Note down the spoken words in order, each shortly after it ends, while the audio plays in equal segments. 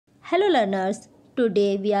Hello learners,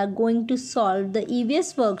 today we are going to solve the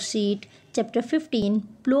EVS worksheet chapter 15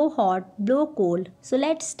 blow hot, blow cold. So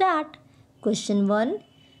let's start. Question 1.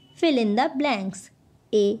 Fill in the blanks.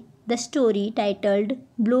 A. The story titled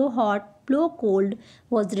Blow Hot, Blow Cold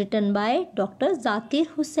was written by Dr. Zakir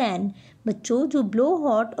Hussain. बच्चों जो blow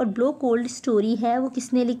hot और blow cold story है वो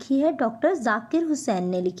किसने लिखी है? Doctor Zakir Hussain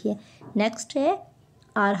ने लिखी है. नेक्स्ट है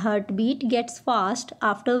are heart beat gets fast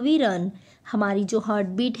after we run. हमारी जो हार्ट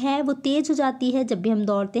बीट है वो तेज़ हो जाती है जब भी हम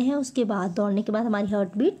दौड़ते हैं. उसके बाद दौड़ने के बाद हमारी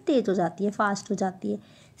हार्ट बीट तेज़ हो जाती है, फास्ट हो जाती है.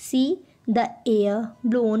 See the air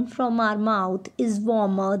blown from are mouth is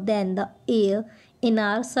warmer than the air in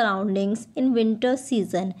our surroundings in winter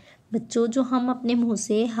season. बच्चों जो हम अपने मुंह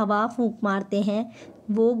से हवा फूंक मारते हैं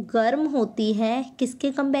वो गर्म होती है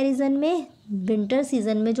किसके कंपैरिजन में? विंटर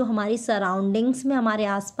सीज़न में जो हमारी सराउंडिंग्स में हमारे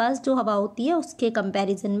आसपास जो हवा होती है उसके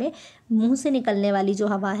कंपैरिजन में मुंह से निकलने वाली जो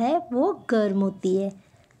हवा है वो गर्म होती है.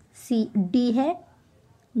 डी है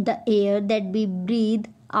the air that we breathe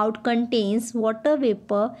out contains water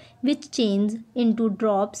vapour which change into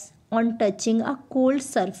drops on touching a cold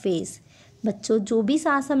surface. बच्चों जो भी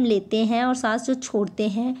सांस हम लेते हैं और सांस जो छोड़ते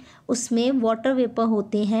हैं उसमें वाटर वेपर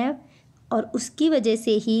होते हैं और उसकी वजह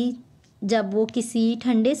से ही जब वो किसी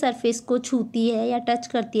ठंडे सरफेस को छूती है या टच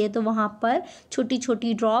करती है तो वहाँ पर छोटी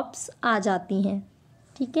छोटी ड्रॉप्स आ जाती हैं.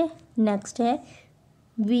 ठीक है. नेक्स्ट है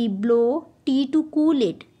we blow T to cool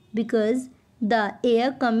it because the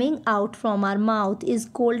air coming out from are mouth is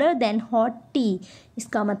colder then hot T.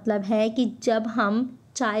 इसका मतलब है कि जब हम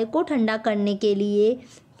चाय को ठंडा करने के लिए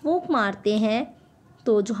फूंक मारते हैं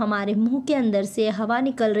तो जो हमारे मुंह के अंदर से हवा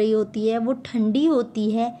निकल रही होती है वो ठंडी होती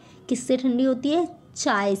है. किससे ठंडी होती है?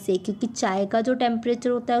 चाय से, क्योंकि चाय का जो टेम्परेचर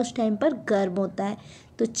होता है उस टाइम पर गर्म होता है.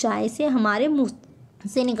 तो चाय से हमारे मुंह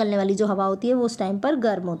से निकलने वाली जो हवा होती है वो उस टाइम पर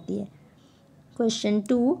गर्म होती है. Question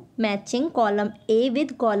 2. Matching column A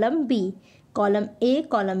with column B. Column A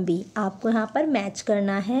column B आपको यहाँ पर मैच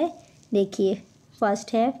करना है. देखिए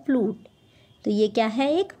फर्स्ट है फ्लूट. तो ये क्या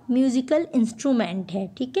है? एक म्यूज़िकल इंस्ट्रूमेंट है.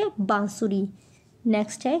 ठीक है, बांसुरी.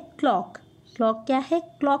 नेक्स्ट है क्लॉक. क्लॉक क्या है?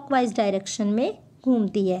 क्लॉकवाइज डायरेक्शन में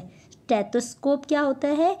घूमती है. स्टेथोस्कोप क्या होता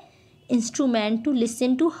है? Instrument to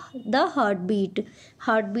listen to the heart beat.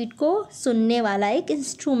 Heart beat को सुनने वाला एक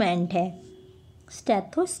इंस्ट्रूमेंट है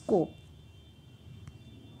stethoscope.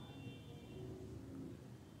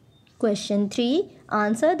 Question 3.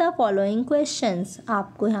 Answer the following questions.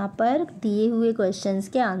 आपको यहाँ पर दिए हुए क्वेश्चंस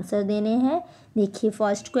के आंसर देने हैं. देखिए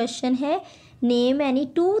फर्स्ट क्वेश्चन है name any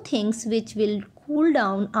 2 things which will cool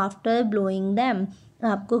down after blowing them.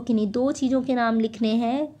 आपको किन्हीं 2 चीज़ों के नाम लिखने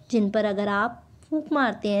हैं जिन पर अगर आप फूंक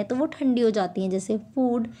मारते हैं तो वो ठंडी हो जाती हैं, जैसे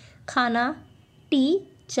फूड खाना, टी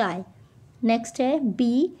चाय. नेक्स्ट है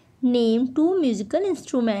B name 2 musical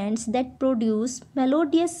instruments that produce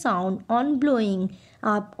melodious sound on blowing.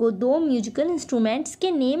 आपको 2 म्यूज़िकल इंस्ट्रूमेंट्स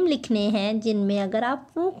के नेम लिखने हैं जिनमें अगर आप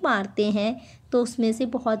फूंक मारते हैं तो उसमें से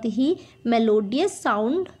बहुत ही मेलोडियस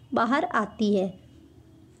साउंड बाहर आती है.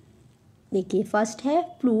 देखिए फर्स्ट है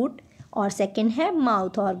फ्लूट और सेकंड है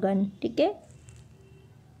माउथ ऑर्गन. ठीक है.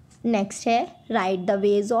 नेक्स्ट है right the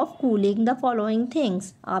ways of cooling the following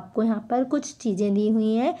things. आपको यहाँ पर कुछ चीज़ें दी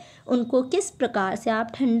हुई हैं, उनको किस प्रकार से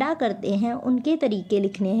आप ठंडा करते हैं उनके तरीके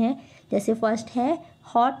लिखने हैं. जैसे फर्स्ट है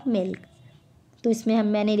हॉट मिल्क. तो इसमें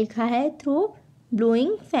मैंने लिखा है थ्रू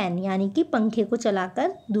ब्लोइंग फैन, यानी कि पंखे को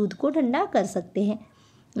चलाकर दूध को ठंडा कर सकते हैं.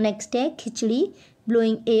 नेक्स्ट है खिचड़ी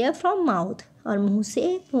ब्लोइंग एयर फ्रॉम माउथ. और मुंह से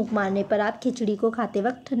फूंक मारने पर आप खिचड़ी को खाते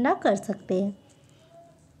वक्त ठंडा कर सकते हैं.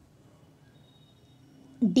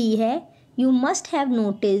 डी है you must have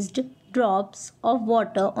noticed drops of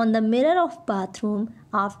water on the mirror of bathroom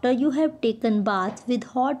after you have taken bath with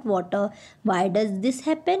hot water. Why does this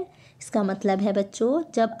happen. इसका मतलब है बच्चों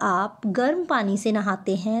जब आप गर्म पानी से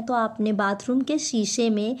नहाते हैं तो आपने बाथरूम के शीशे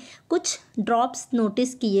में कुछ ड्रॉप्स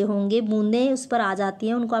नोटिस किए होंगे, बूंदें उस पर आ जाती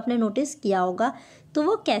हैं, उनको आपने नोटिस किया होगा. तो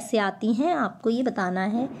वो कैसे आती हैं आपको ये बताना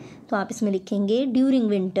है. तो आप इसमें लिखेंगे during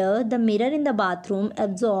winter the mirror in the bathroom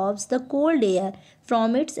absorbs the cold air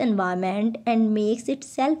from its environment and makes it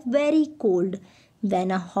self very cold.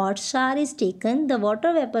 When a hot shower is taken, the water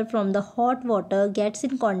vapor from the hot water gets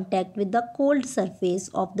in contact with the cold surface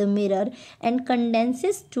of the mirror and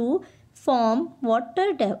condenses to form water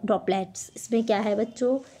droplets. इसमें क्या है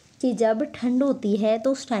बच्चों कि जब ठंड होती है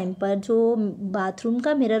तो उस टाइम पर जो बाथरूम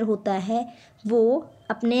का मिरर होता है वो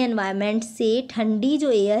अपने एनवायरनमेंट से ठंडी जो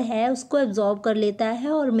एयर है उसको एब्जॉर्ब कर लेता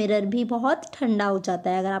है और मिरर भी बहुत ठंडा हो जाता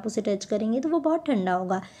है. अगर आप उसे टच करेंगे तो वो बहुत ठंडा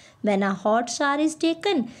होगा. When a hot shower is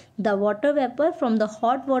taken, the water vapor from the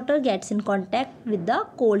hot water gets in contact with the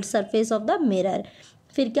cold surface of the mirror.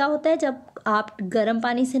 फिर क्या होता है, जब आप गर्म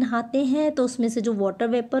पानी से नहाते हैं तो उसमें से जो वाटर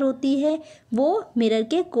वेपर होती है वो मिरर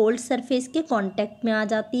के कोल्ड सरफेस के कांटेक्ट में आ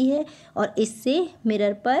जाती है और इससे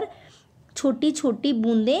मिरर पर छोटी छोटी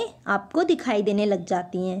बूंदें आपको दिखाई देने लग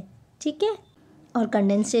जाती हैं। ठीक है, और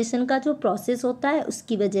कंडेंसेशन का जो प्रोसेस होता है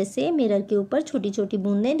उसकी वजह से मिरर के ऊपर छोटी छोटी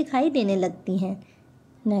बूंदें दिखाई देने लगती हैं।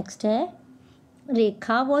 नेक्स्ट है,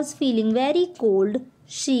 रेखा was feeling very cold,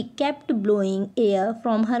 she kept blowing air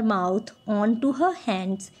from her mouth on to her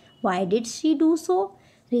hands, why did she do so.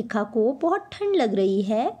 रेखा को बहुत ठंड लग रही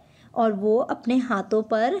है और वो अपने हाथों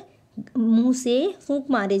पर मुंह से फूंक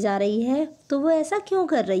मारे जा रही है, तो वो ऐसा क्यों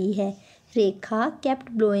कर रही है। रेखा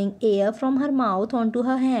kept blowing air from her mouth onto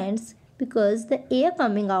her hands because the air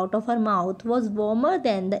coming out of her mouth was warmer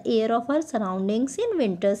than the air of her surroundings in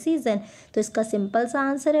winter season। तो इसका सिंपल सा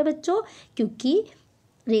आंसर है बच्चों, क्योंकि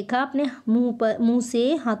रेखा अपने मुंह से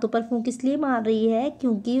हाथों पर फूंक इसलिए मार रही है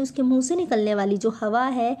क्योंकि उसके मुंह से निकलने वाली जो हवा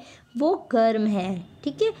है वो गर्म है।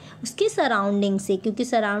 ठीक है, उसकी सराउंडिंग से, क्योंकि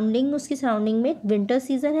उसकी सराउंडिंग में विंटर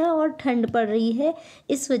सीज़न है और ठंड पड़ रही है,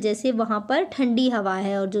 इस वजह से वहाँ पर ठंडी हवा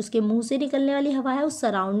है और जो उसके मुंह से निकलने वाली हवा है उस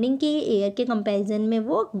सराउंडिंग की एयर के कंपैरिजन में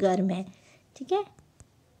वो गर्म है। ठीक है,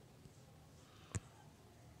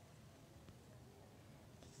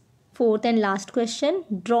 fourth and last question,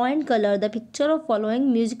 draw and colour the picture of following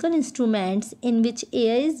musical instruments in which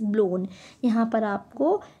air is blown. यहाँ पर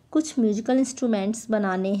आपको कुछ म्यूजिकल इंस्ट्रूमेंट्स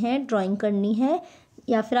बनाने हैं, ड्राइंग करनी है,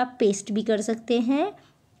 या फिर आप पेस्ट भी कर सकते हैं,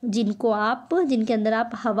 जिनके अंदर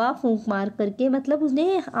आप हवा फूंक मार करके मतलब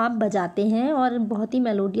उन्हें आप बजाते हैं और बहुत ही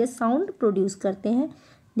मेलोडियस साउंड प्रोड्यूस करते हैं।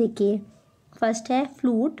 देखिए, फर्स्ट है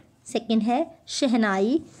फ्लूट, सेकंड है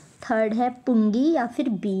शहनाई, थर्ड है पुंगी या फिर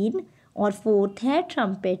बीन और फोर्थ है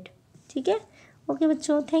ट्रम्पेट। ठीक है, ओके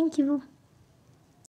बच्चों, थैंक यू।